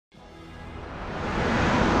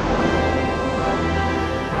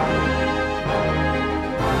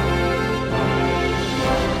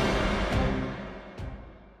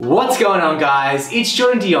going on, guys? It's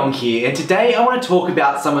Jong here, and today I want to talk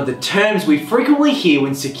about some of the terms we frequently hear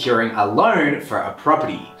when securing a loan for a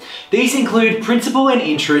property. These include principal and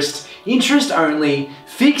interest, interest only,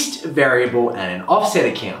 fixed, variable, and an offset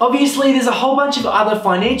account. Obviously, there's a whole bunch of other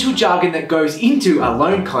financial jargon that goes into a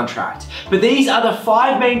loan contract, but these are the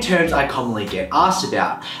 5 main terms I commonly get asked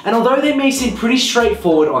about. And although they may seem pretty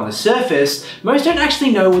straightforward on the surface, most don't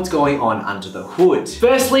actually know what's going on under the hood.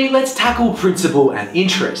 Firstly, let's tackle principal and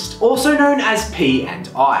interest, also known as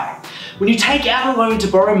P&I. When you take out a loan to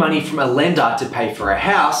borrow money from a lender to pay for a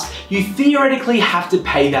house, you theoretically have to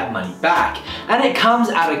pay that money back, and it comes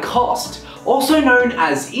at a cost, also known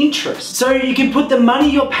as interest. So you can put the money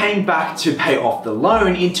you're paying back to pay off the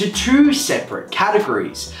loan into 2 separate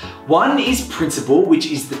categories. One is principal, which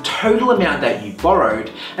is the total amount that you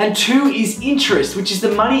borrowed, and 2 is interest, which is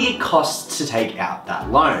the money it costs to take out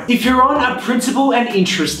that loan. If you're on a principal and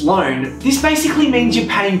interest loan, this basically means you're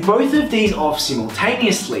paying both of these off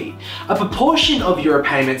simultaneously. A proportion of your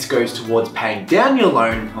repayments goes towards paying down your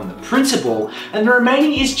loan on the principal, and the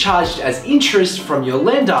remaining is charged as interest from your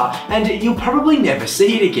lender, and you'll probably never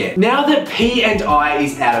see it again. Now that P&I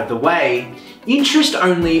is out of the way, interest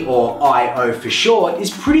only, or IO for short,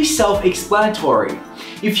 is pretty self-explanatory.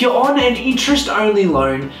 If you're on an interest-only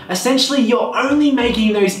loan, essentially you're only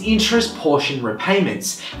making those interest portion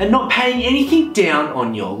repayments and not paying anything down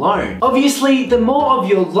on your loan. Obviously, the more of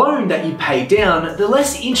your loan that you pay down, the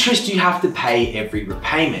less interest you have to pay every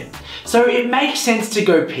repayment. So it makes sense to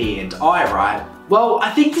go P&I, right? Well,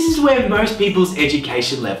 I think this is where most people's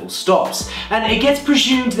education level stops, and it gets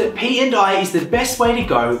presumed that P&I is the best way to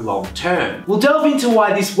go long term. We'll delve into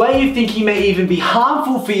why this way of thinking may even be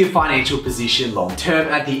harmful for your financial position long term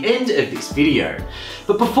at the end of this video.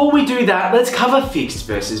 But before we do that, let's cover fixed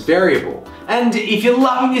versus variable. And if you're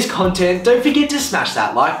loving this content, don't forget to smash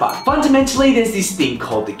that like button. Fundamentally, there's this thing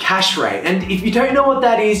called the cash rate, and if you don't know what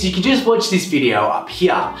that is, you can just watch this video up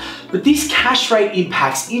here. But this cash rate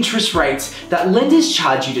impacts interest rates that lenders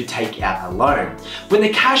charge you to take out a loan. When the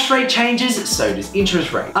cash rate changes, so does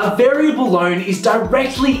interest rate. A variable loan is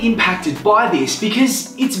directly impacted by this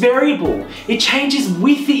because it's variable. It changes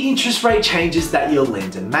with the interest rate changes that your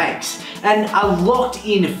lender makes. And a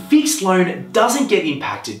locked-in fixed loan doesn't get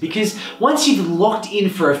impacted because once you've locked in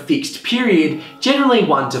for a fixed period, generally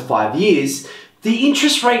 1 to 5 years, the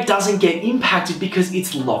interest rate doesn't get impacted because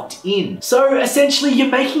it's locked in. So essentially, you're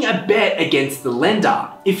making a bet against the lender.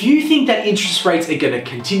 If you think that interest rates are going to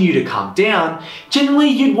continue to come down, generally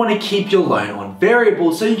you'd want to keep your loan on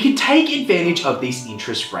variable so you can take advantage of these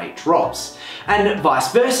interest rate drops. And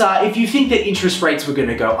vice versa, if you think that interest rates were going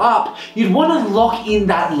to go up, you'd want to lock in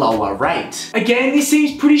that lower rate. Again, this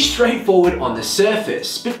seems pretty straightforward on the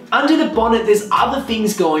surface, but under the bonnet there's other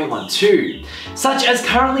things going on too, such as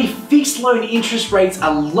currently fixed loan interest rates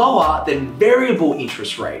are lower than variable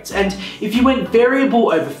interest rates, and if you went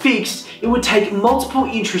variable over fixed, it would take multiple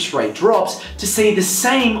interest rate drops to see the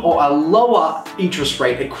same or a lower interest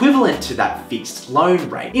rate equivalent to that fixed loan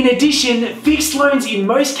rate. In addition, fixed loans in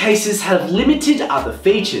most cases have limited other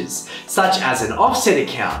features, such as an offset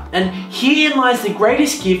account, and herein lies the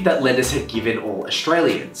greatest gift that lenders have given all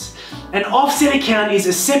Australians. An offset account is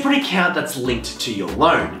a separate account that's linked to your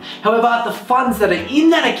loan. However, the funds that are in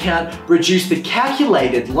that account reduce the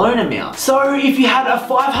calculated loan amount. So if you had a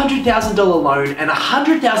 $500,000 loan and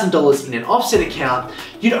 $100,000 in an offset account,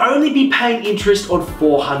 you'd only be paying interest on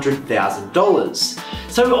 $400,000.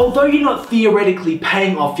 So although you're not theoretically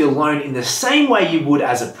paying off your loan in the same way you would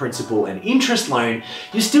as a principal and interest loan,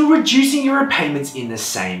 you're still reducing your repayments in the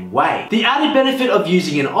same way. The added benefit of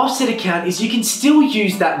using an offset account is you can still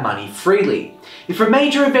use that money freely. If a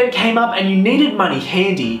major event came up and you needed money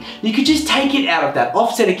handy, you could just take it out of that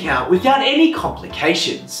offset account without any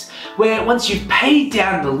complications. Where once you've paid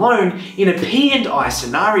down the loan in a P&I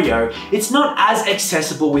scenario, it's not as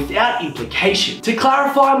accessible without implication. To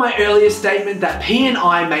clarify my earlier statement that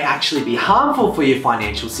P&I may actually be harmful for your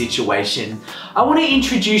financial situation, I want to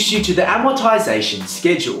introduce you to the amortization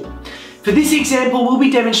schedule. For this example, we'll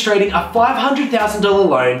be demonstrating a $500,000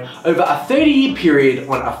 loan over a 30-year period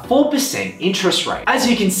on a 4% interest rate. As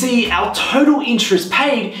you can see, our total interest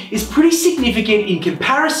paid is pretty significant in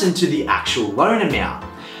comparison to the actual loan amount.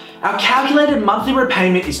 Our calculated monthly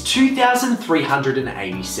repayment is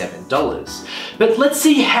 $2,387. But let's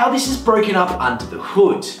see how this is broken up under the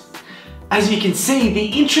hood. As you can see, the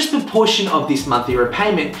interest proportion of this monthly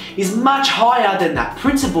repayment is much higher than that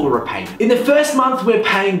principal repayment. In the first month, we're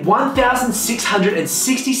paying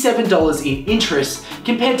 $1,667 in interest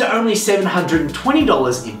compared to only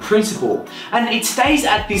 $720 in principal. And it stays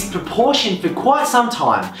at this proportion for quite some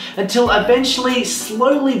time until eventually,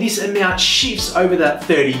 slowly this amount shifts over that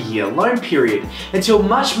 30-year loan period until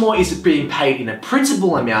much more is being paid in a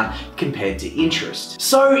principal amount compared to interest.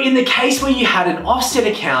 So in the case where you had an offset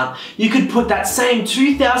account, you could put that same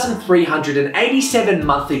 $2,387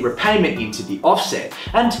 monthly repayment into the offset,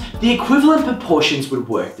 and the equivalent proportions would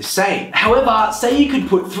work the same. However, say you could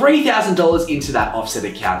put $3,000 into that offset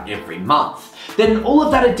account every month. Then all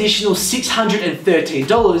of that additional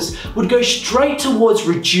 $613 would go straight towards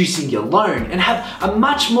reducing your loan and have a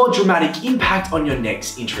much more dramatic impact on your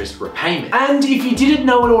next interest repayment. And if you didn't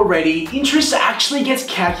know it already, interest actually gets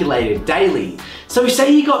calculated daily. So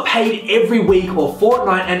say you got paid every week or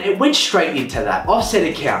fortnight and it went straight into that offset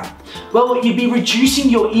account. Well, you'd be reducing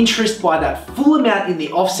your interest by that full amount in the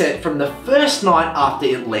offset from the first night after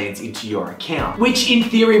it lands into your account, which in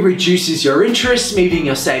theory reduces your interest, meaning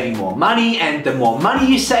you're saving more money, and the more money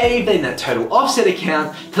you save in that total offset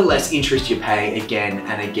account, the less interest you pay again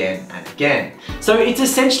and again and again. So it's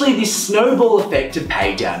essentially this snowball effect to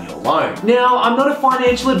pay down your loan. Now, I'm not a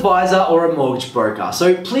financial advisor or a mortgage broker,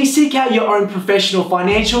 so please seek out your own professional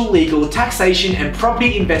financial, legal, taxation, and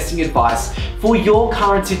property investing advice for your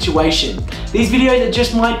current situation. These videos are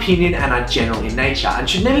just my opinion and are general in nature and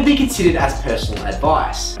should never be considered as personal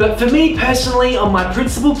advice. But for me personally, on my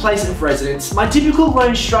principal place of residence, my typical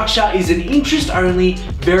loan structure is an interest-only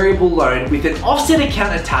variable loan with an offset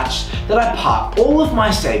account attached that I park all of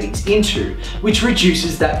my savings into, which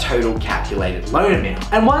reduces that total calculated loan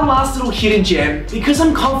amount. And one last little hidden gem, because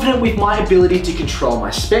I'm confident with my ability to control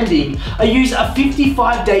my spending, I use a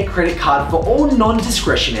 55-day credit card for all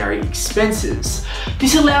non-discretionary expenses.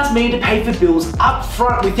 This allows me to pay for bills up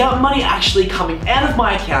front without money actually coming out of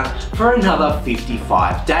my account for another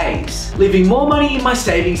 55 days, leaving more money in my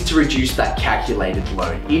savings to reduce that calculated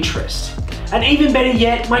loan interest. And even better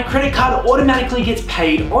yet, my credit card automatically gets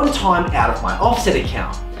paid on time out of my offset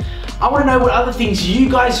account. I want to know what other things you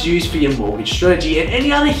guys use for your mortgage strategy and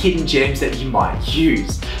any other hidden gems that you might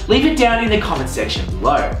use. Leave it down in the comment section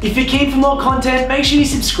below. If you're keen for more content, make sure you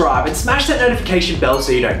subscribe and smash that notification bell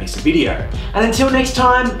so you don't miss a video. And until next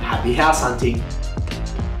time, happy house hunting.